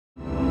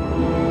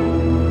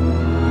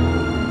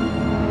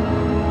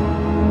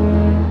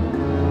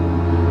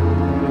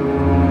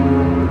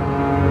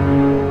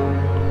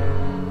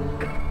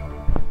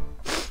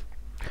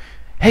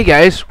Hey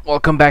guys,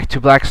 welcome back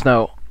to Black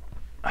Snow.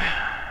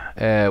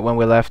 When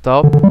we left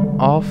off,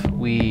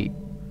 we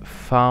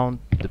found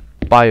the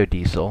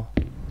biodiesel,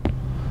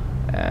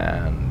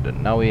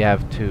 and now we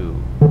have to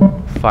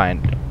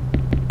find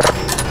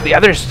the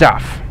other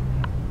stuff.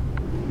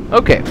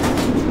 Okay,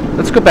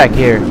 let's go back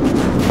here.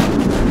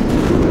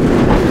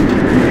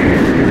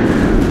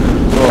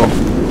 Whoa.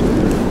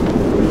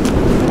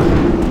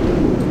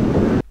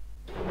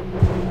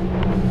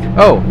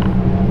 Oh,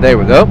 there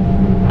we go.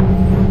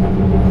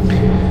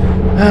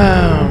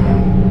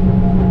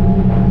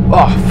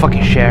 Oh,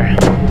 fucking share.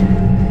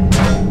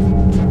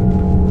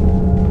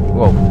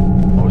 Whoa,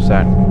 what was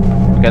that?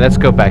 Okay, let's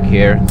go back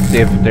here, see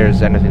if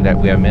there's anything that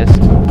we have missed.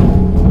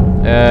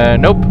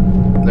 Nope,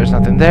 there's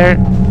nothing there.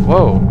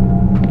 Whoa,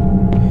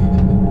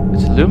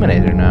 it's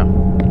illuminated now.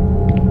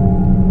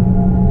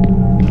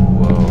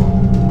 Whoa.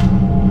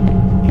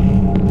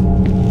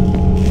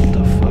 What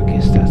the fuck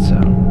is that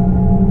sound?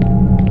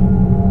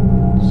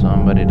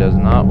 Somebody does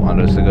not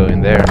want us to go in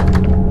there.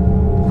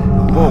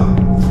 Whoa.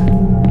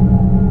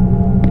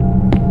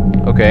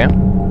 Okay.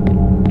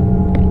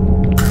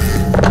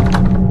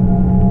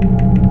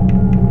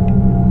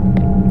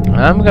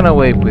 I'm gonna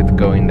wait with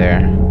going there.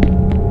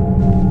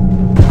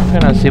 I'm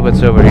gonna see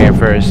what's over here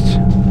first.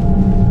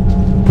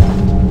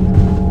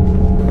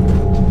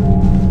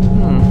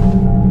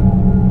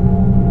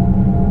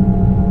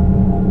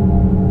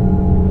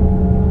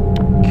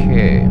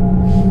 Okay.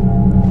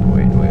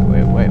 Wait.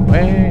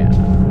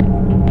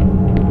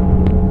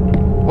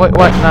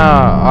 What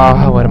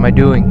now? What am I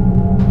doing?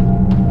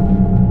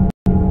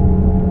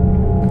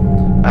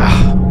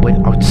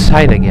 Went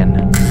outside again.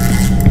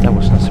 That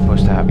was not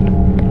supposed to happen.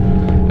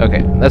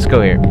 Okay, let's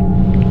go here.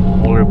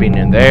 We've been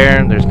in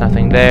there. There's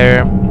nothing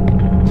there.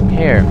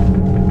 Here.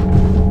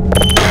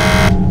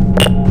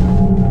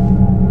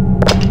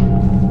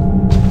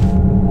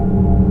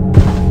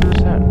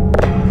 What's that?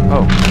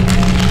 Oh.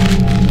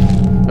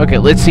 Okay,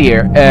 let's see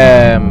here.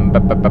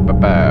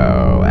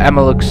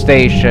 Amaluk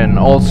Station,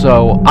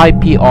 also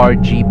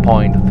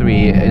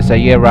IPRG.3, is a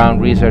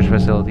year-round research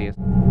facility.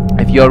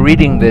 If you're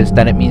reading this,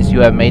 then it means you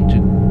have made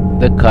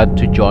the cut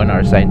to join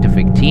our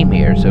scientific team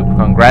here, so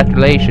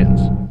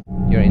congratulations.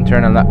 Your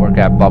internal network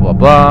app, blah blah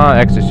blah,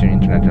 access to your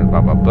internet,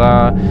 blah blah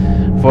blah,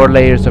 4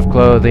 layers of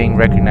clothing,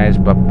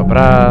 recognized, blah blah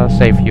blah,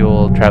 safe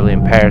fuel, travel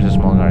in pairs, a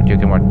small amount, you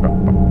can work, blah,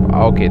 blah,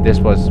 blah. Okay, this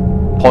was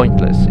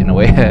pointless in a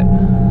way.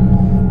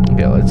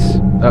 Okay, let's,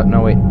 oh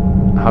no wait,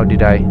 how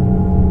did I,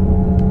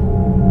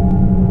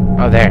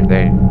 oh there.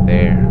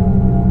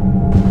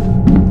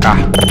 Ah.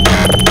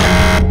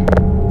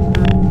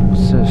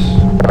 What's this?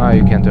 Ah,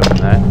 you can't open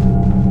that.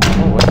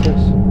 Oh, what's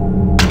this?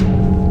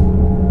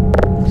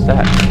 What's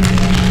that?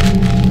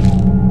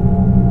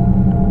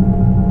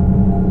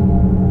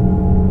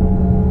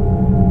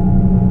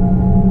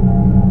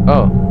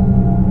 Oh.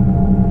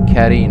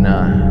 Karina.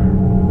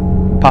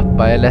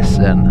 Pappa är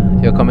ledsen.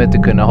 Jag kommer inte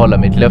kunna hålla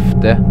mitt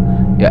löfte.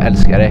 Jag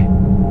älskar dig.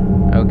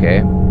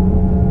 Okay.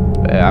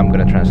 I'm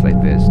gonna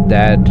translate this.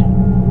 Dad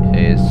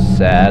is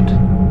sad.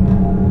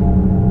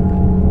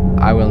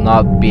 I will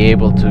not be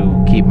able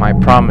to keep my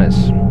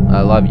promise.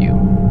 I love you.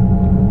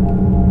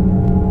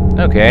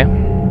 Okay.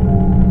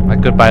 A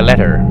goodbye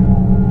letter.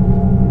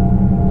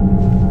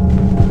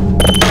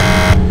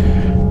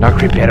 Not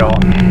creepy at all.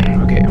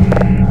 Okay.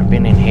 I've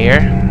been in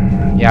here.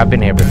 Yeah, I've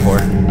been here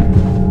before.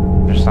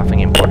 There's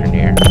nothing important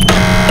here.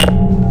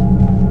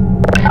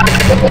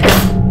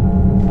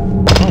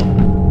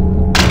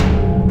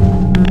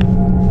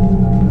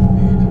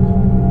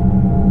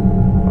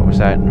 What was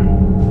that?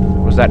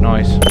 What was that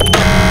noise?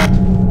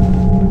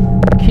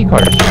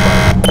 Keycard is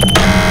required.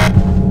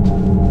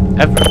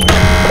 Everywhere.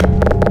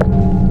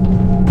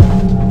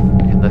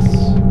 Okay, let's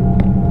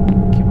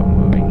keep on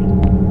moving.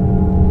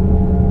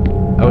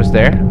 Oh, it's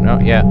there? No,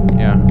 yeah.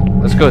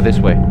 Let's go this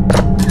way.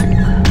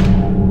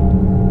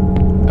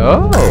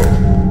 Oh!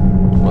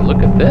 Well,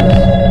 look at this.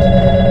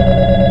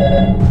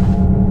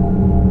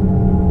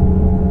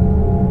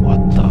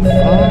 What the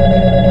fuck?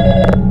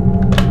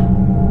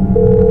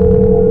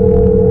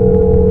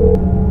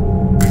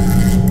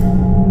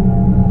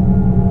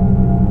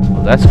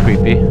 Well, that's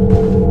creepy.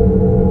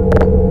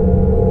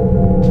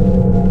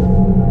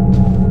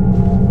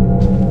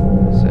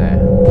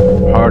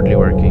 Hardly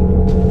working.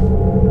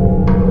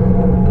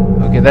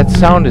 Okay, that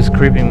sound is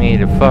creeping me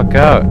the fuck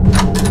out.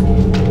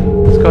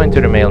 Let's go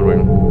into the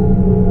mailroom.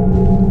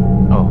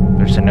 Oh,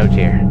 there's a note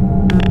here.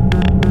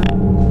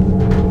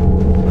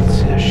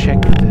 Let's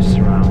check the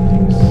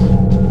surroundings.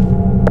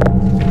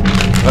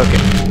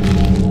 Okay.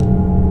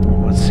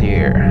 What's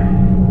here?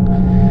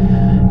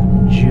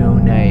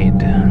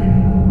 Junaid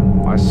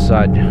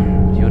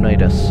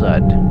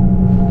Assad.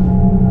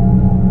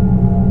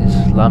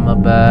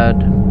 Islamabad,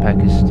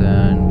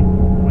 Pakistan.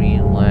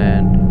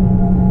 Greenland.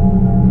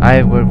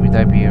 I work with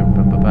IBM.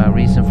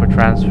 Reason for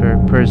transfer,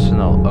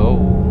 personal. Oh.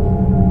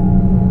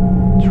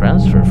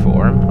 Transfer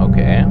form,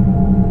 okay.